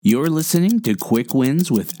You're listening to Quick Wins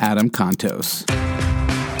with Adam Contos.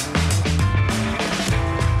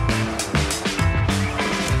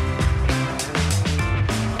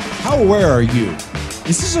 How aware are you?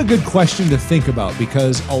 This is a good question to think about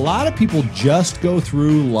because a lot of people just go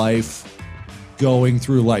through life going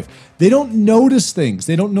through life. They don't notice things.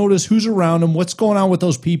 They don't notice who's around them, what's going on with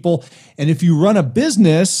those people. And if you run a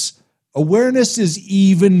business, awareness is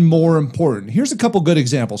even more important. Here's a couple good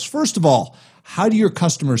examples. First of all, how do your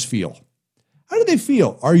customers feel? How do they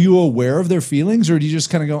feel? Are you aware of their feelings, or do you just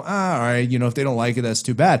kind of go, all right, if they don't like it, that's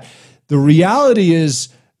too bad. The reality is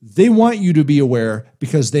they want you to be aware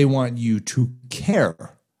because they want you to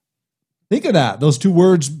care. Think of that. Those two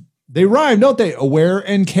words, they rhyme, don't they? Aware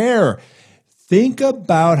and care. Think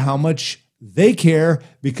about how much they care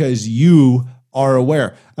because you are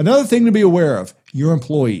aware. Another thing to be aware of, your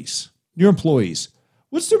employees. Your employees.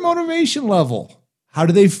 What's their motivation level? How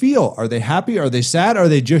do they feel? Are they happy? Are they sad? Are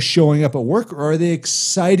they just showing up at work? Or are they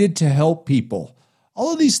excited to help people?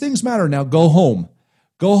 All of these things matter. Now go home.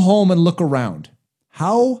 Go home and look around.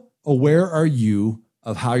 How aware are you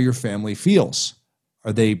of how your family feels?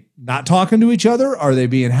 Are they not talking to each other? Are they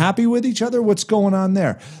being happy with each other? What's going on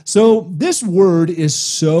there? So this word is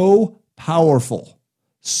so powerful.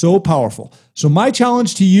 So powerful. So my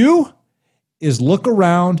challenge to you is look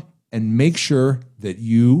around and make sure that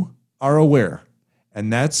you are aware.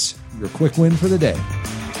 And that's your quick win for the day.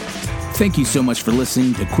 Thank you so much for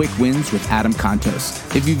listening to Quick Wins with Adam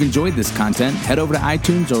Contos. If you've enjoyed this content, head over to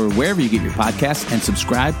iTunes or wherever you get your podcasts and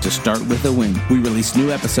subscribe to Start With a Win. We release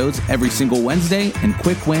new episodes every single Wednesday and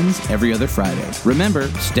quick wins every other Friday. Remember,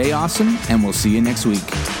 stay awesome, and we'll see you next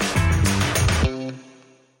week.